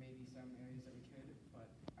 And there may be some areas that we could, but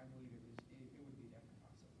I believe it would be definitely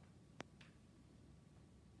possible.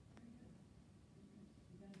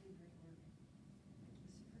 You guys do great work. This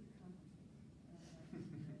is pretty complicated.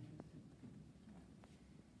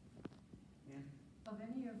 Of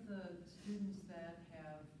any of the students that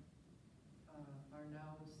have, are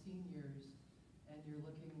now seniors, and you're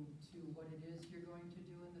looking to what it is you're going to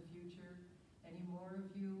do in the future, any more of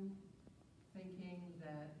you thinking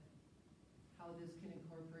that how this can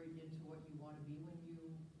incorporate into what you want to be when you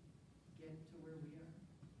get to where we are?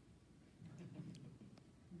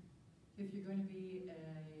 If you're going to be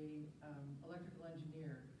a electrical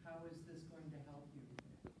engineer, how is this going to help you?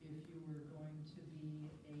 If you were going to be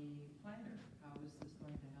a planner, how is this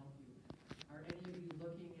going to help you? Are any of you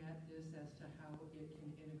looking at this as to how it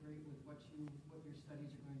can integrate with what your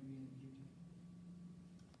studies are going to be in the future?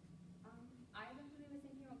 I originally was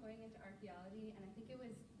thinking about going into archaeology, and I think it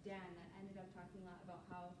was Dan that ended up talking a lot about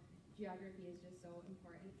how geography is just so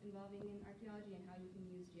important involving in archaeology and how you can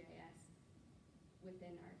use GIS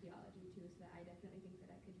within archaeology too. So that I definitely think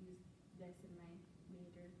that I could use this in my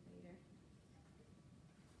major later.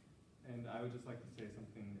 And I would just like to say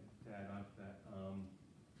something to add on to that.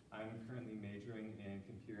 I'm currently majoring in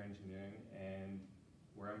computer engineering, and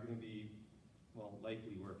where I'm going to be well,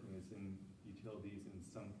 likely working is in utilities in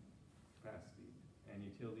some capacity. And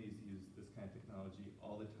utilities use this kind of technology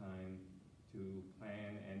all the time to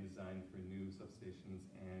plan and design for new substations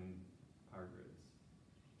and power grids.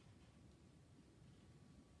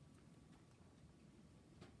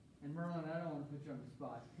 And Merlin, I don't want to put you on the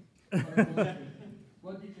spot.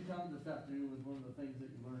 What did you tell them this afternoon was one of the things that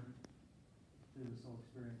you learned through this whole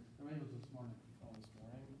experience? I mean, it was this morning. Oh, this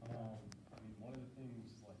morning? I mean, one of the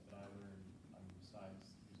things like that I learned,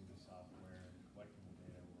 besides using the software and collecting the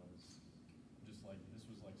data, was just like this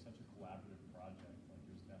was like such a collaborative project. Like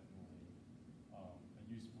it was definitely a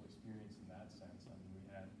useful experience in that sense. I mean, we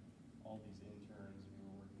had all these interns. We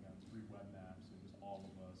were working on 3 web maps. It was all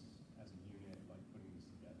of us as a unit, like putting this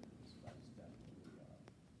together. So that was definitely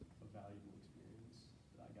a valuable experience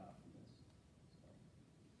that I got from this. So.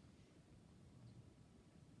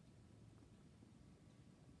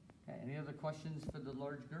 Okay, any other questions for the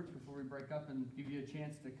large group before we break up and give you a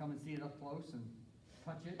chance to come and see it up close and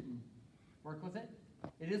touch it and work with it?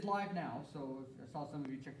 It is live now, so I saw some of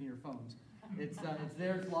you checking your phones. It's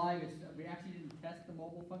there, it's live. We actually didn't test the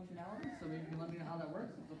mobile functionality, so maybe you can let me know how that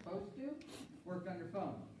works. It's supposed to work on your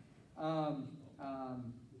phone.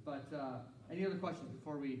 Any other questions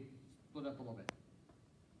before we split up a little bit?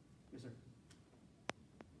 Yes, sir.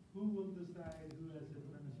 Who will decide who has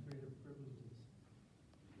administrative privileges?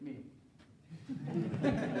 Me.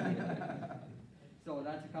 So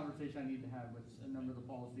that's a conversation I need to have with a number of the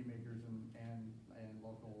policymakers and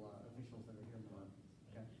local officials that are here in the room.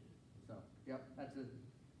 Okay. So, yep, it's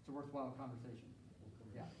a worthwhile conversation.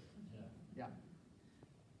 Yeah. Yeah.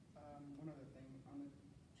 One other thing on the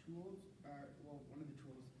tools, one of the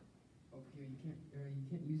tools over here, you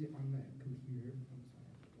can't use it on the computer. I'm sorry,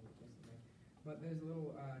 I have to pull it just there. But there's a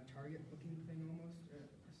little target-looking thing almost, a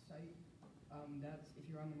site. That's if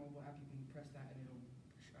you're on the mobile app, you can press that and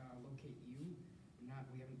it'll locate you.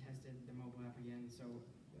 We haven't tested the mobile app again, so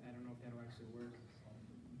I don't know if that'll actually work.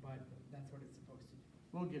 But that's what it's supposed to do.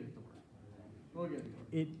 We'll get it to work. We'll get it to work.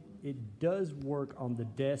 It does work on the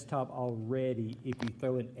desktop already if you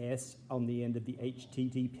throw an S on the end of the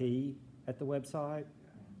HTTP at the website,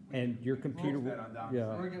 and your computer will.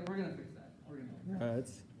 Yeah. We're gonna fix that. We're gonna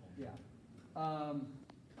fix that. Yeah.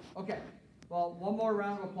 Okay. Well, one more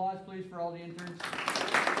round of applause, please, for all the interns.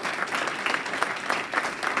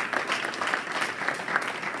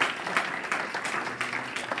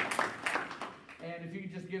 And if you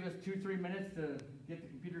could just give us 2-3 minutes to get the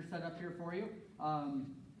computer set up here for you.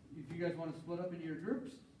 If you guys want to split up into your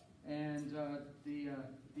groups, and the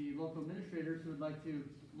local administrators who would like to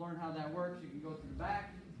learn how that works, you can go to the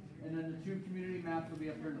back, and then the 2 community maps will be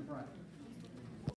up here in the front.